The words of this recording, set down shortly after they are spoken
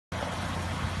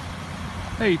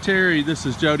Hey Terry, this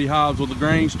is Jody Hobbs with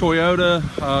LaGrange Toyota,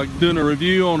 doing a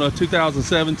review on a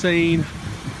 2017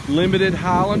 Limited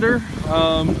Highlander,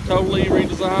 totally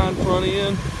redesigned front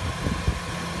end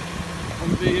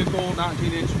on the vehicle,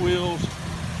 19-inch wheels.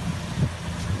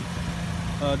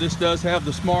 This does have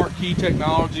the smart key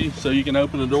technology, so you can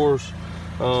open the doors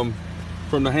from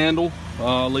the handle,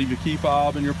 leave your key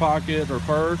fob in your pocket or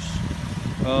purse.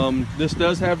 This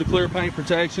does have the clear paint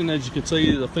protection. As you can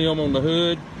see, the film on the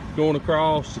hood going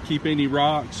across to keep any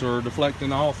rocks or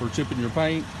deflecting off or chipping your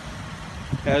paint.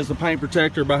 Has the paint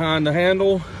protector behind the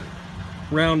handle,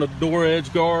 around the door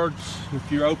edge guards.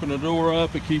 If you open the door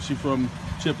up, it keeps you from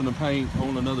chipping the paint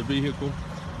on another vehicle.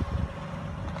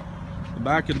 The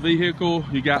back of the vehicle,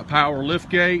 you got power lift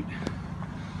gate.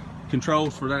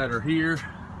 Controls for that are here.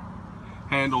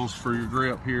 Handles for your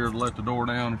grip here to let the door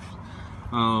down,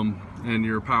 and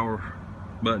your power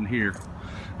button here.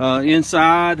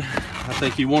 Inside, I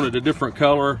think you wanted a different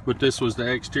color, but this was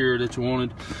the exterior that you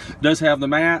wanted. It does have the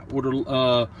mat with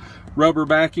a rubber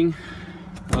backing.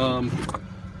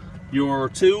 Your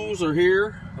tools are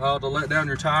here to let down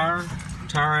your tire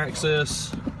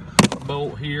access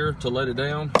bolt here to let it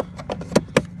down.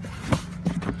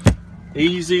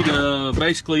 Easy to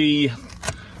basically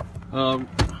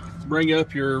bring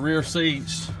up your rear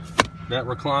seats. That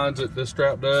reclines it, this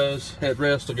strap does.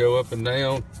 Headrest will go up and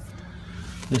down.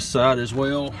 This side as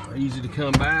well, easy to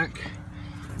come back.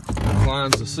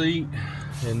 Reclines the seat,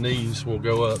 and these will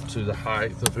go up to the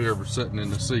height of whoever's sitting in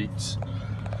the seats.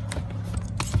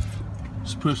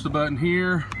 Just push the button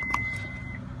here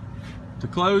to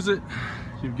close it.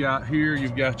 You've got your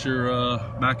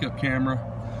backup camera.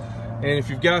 And if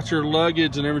you've got your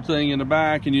luggage and everything in the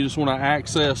back and you just want to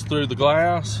access through the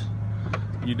glass,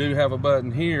 you do have a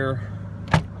button here,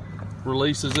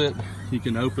 releases it. You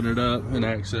can open it up and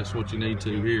access what you need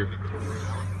to here.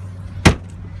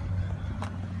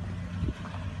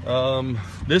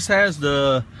 This has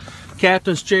the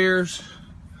captain's chairs.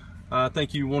 I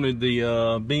think you wanted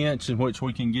the bench in which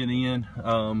we can get in.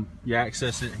 You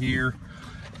access it here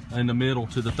in the middle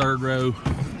to the third row,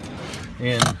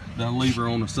 and the lever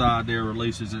on the side there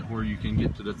releases it where you can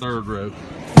get to the third row.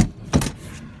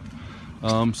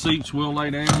 Seats will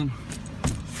lay down.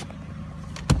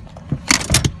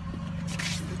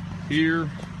 Here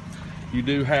you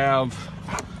do have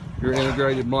your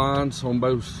integrated blinds on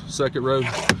both second row,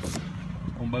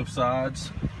 on both sides.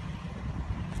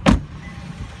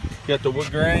 Got the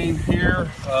wood grain here,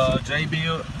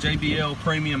 JBL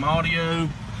premium audio,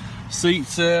 seat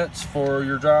sets for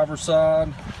your driver's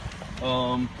side,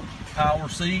 power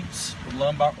seats with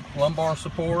lumbar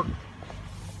support.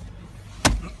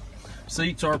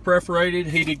 Seats are perforated,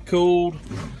 heated, cooled.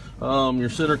 Your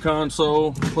center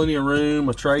console, plenty of room,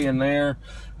 a tray in there,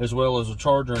 as well as a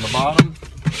charger in the bottom.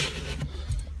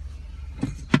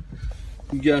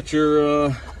 You got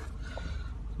your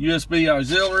USB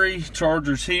auxiliary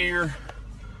chargers here.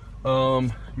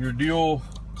 Your dual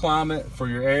climate for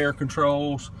your air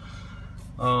controls.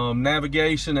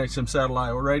 Navigation, XM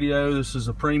satellite radio. This is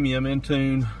a premium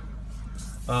Intune.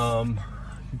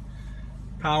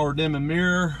 Power dim and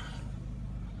mirror.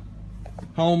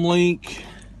 Home link,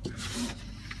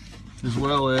 as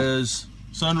well as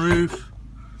sunroof,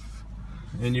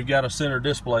 and you've got a center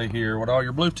display here with all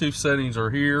your Bluetooth settings are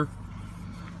here,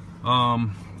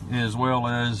 as well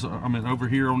as over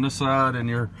here on this side, and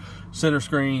your center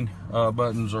screen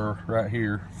buttons are right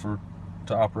here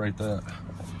to operate that.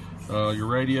 Your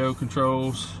radio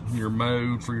controls, your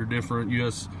mode for your different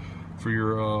for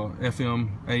your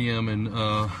FM, AM, and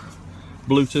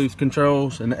Bluetooth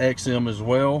controls, and the XM as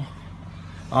well.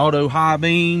 Auto high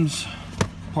beams,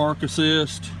 park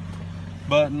assist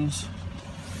buttons.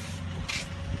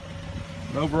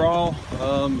 And overall,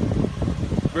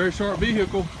 very short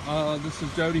vehicle. This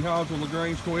is Jody Hobbs with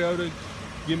LaGrange Toyota.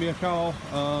 Give me a call,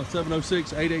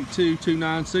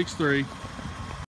 706-882-2963.